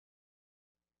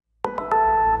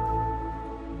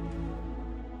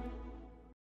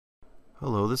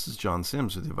Hello, this is John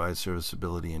Sims with the Avaya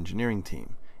Serviceability Engineering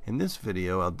Team. In this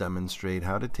video, I'll demonstrate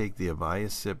how to take the Avaya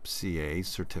SIP CA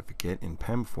certificate in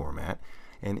PEM format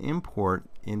and import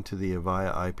into the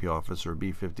Avaya IP Office or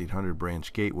B5800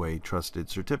 branch gateway trusted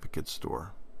certificate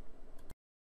store.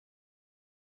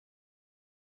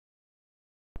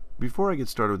 Before I get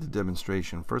started with the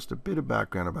demonstration, first a bit of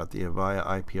background about the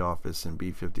Avaya IP Office and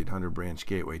B5800 branch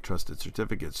gateway trusted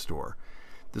certificate store.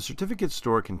 The certificate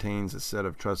store contains a set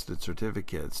of trusted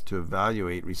certificates to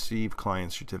evaluate received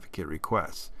client certificate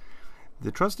requests.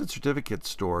 The trusted certificate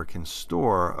store can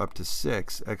store up to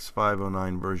 6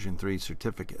 X509 version 3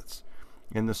 certificates,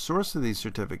 and the source of these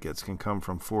certificates can come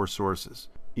from 4 sources,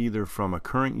 either from a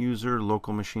current user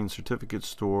local machine certificate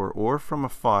store or from a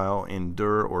file in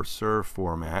dir or ser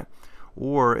format,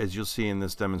 or as you'll see in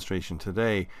this demonstration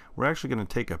today, we're actually going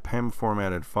to take a PEM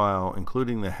formatted file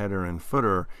including the header and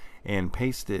footer and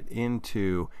paste it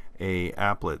into a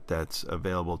applet that's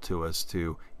available to us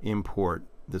to import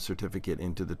the certificate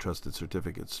into the trusted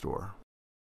certificate store.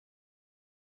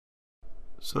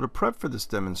 So to prep for this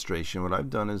demonstration, what I've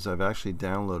done is I've actually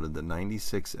downloaded the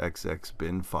 96XX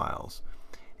bin files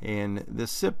and the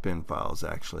SIP bin files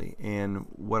actually, and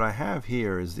what I have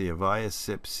here is the Avaya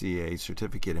SIP CA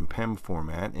certificate in PEM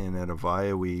format, and at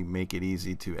Avaya we make it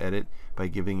easy to edit by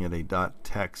giving it a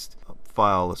 .text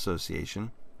file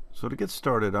association. So to get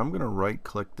started, I'm going to right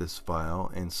click this file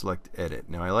and select edit.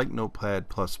 Now I like Notepad++,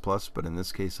 but in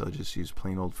this case I'll just use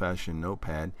plain old-fashioned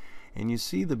Notepad, and you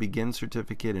see the begin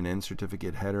certificate and end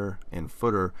certificate header and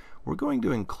footer. We're going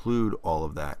to include all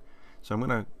of that. So I'm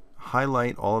going to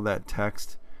highlight all of that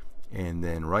text and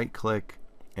then right click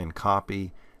and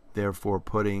copy, therefore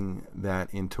putting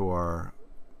that into our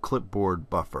clipboard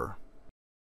buffer.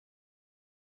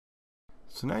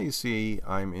 So now you see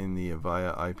I'm in the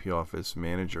Avaya IP Office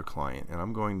Manager client, and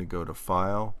I'm going to go to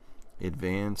File,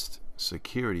 Advanced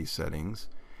Security Settings,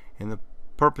 and the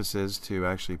purpose is to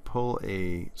actually pull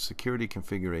a security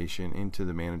configuration into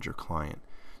the Manager client.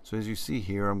 So as you see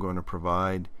here, I'm going to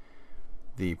provide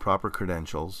the proper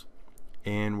credentials,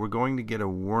 and we're going to get a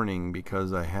warning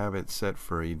because I have it set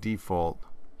for a default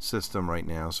system right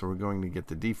now. So we're going to get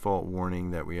the default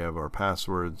warning that we have our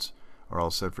passwords are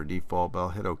all set for default, but I'll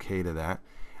hit OK to that.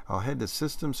 I'll head to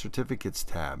System Certificates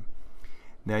tab.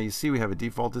 Now you see we have a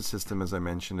defaulted system, as I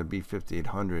mentioned, a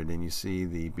B5800, and you see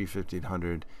the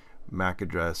B5800 MAC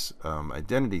address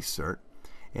identity cert.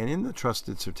 And in the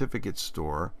Trusted Certificate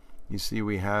Store, you see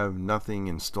we have nothing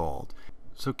installed.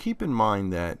 So keep in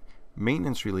mind that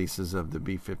maintenance releases of the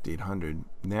B5800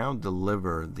 now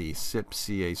deliver the SIP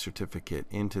CA certificate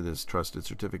into this Trusted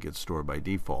Certificate Store by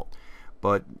default.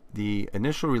 But the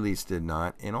initial release did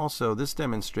not, and also this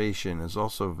demonstration is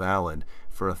also valid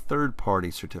for a third-party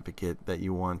certificate that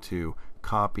you want to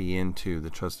copy into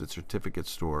the Trusted Certificate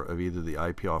Store of either the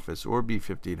IP Office or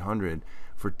B5800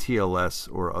 for TLS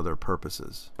or other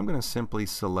purposes. I'm going to simply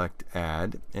select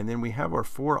Add, and then we have our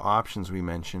 4 options we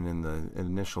mentioned in the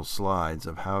initial slides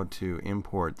of how to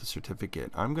import the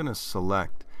certificate. I'm going to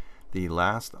select the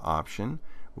last option,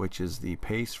 which is the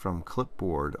Paste from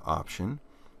Clipboard option.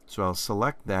 So I'll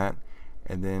select that,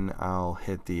 and then I'll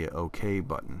hit the OK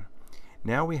button.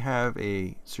 Now we have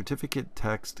a certificate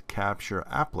text capture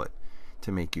applet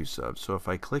to make use of. So if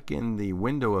I click in the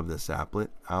window of this applet,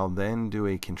 I'll then do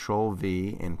a Control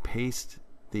V and paste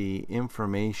the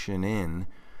information in,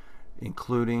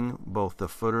 including both the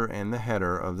footer and the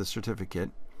header of the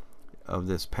certificate, of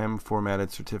this PEM formatted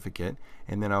certificate,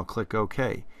 and then I'll click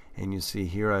OK. And you see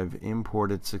here I've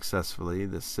imported successfully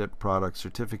the SIP Product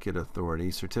Certificate Authority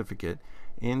certificate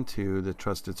into the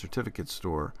Trusted Certificate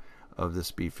Store of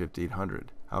this B5800.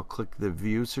 I'll click the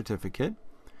View Certificate,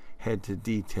 head to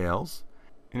Details,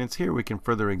 and it's here we can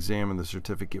further examine the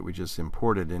certificate we just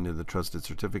imported into the Trusted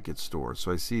Certificate Store.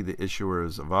 So I see the issuer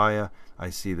is Avaya,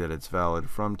 I see that it's valid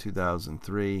from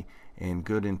 2003 and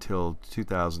good until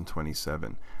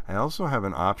 2027. I also have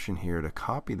an option here to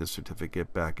copy the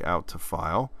certificate back out to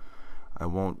File. I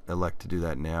won't elect to do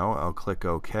that now. I'll click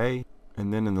OK,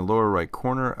 and then in the lower right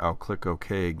corner I'll click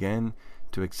OK again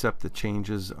to accept the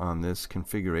changes on this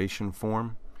configuration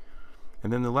form.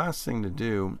 And then the last thing to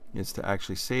do is to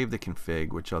actually save the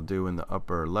config, which I'll do in the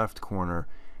upper left corner,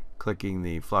 clicking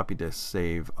the floppy disk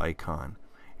save icon.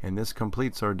 And this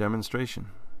completes our demonstration.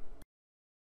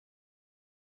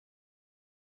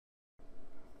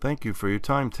 Thank you for your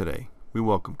time today. We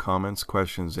welcome comments,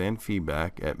 questions, and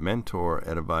feedback at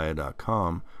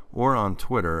mentor@avaya.com or on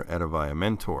Twitter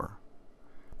 @AvayaMentor.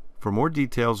 For more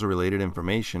details or related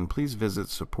information, please visit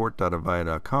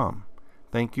support.avaya.com.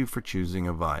 Thank you for choosing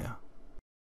Avaya.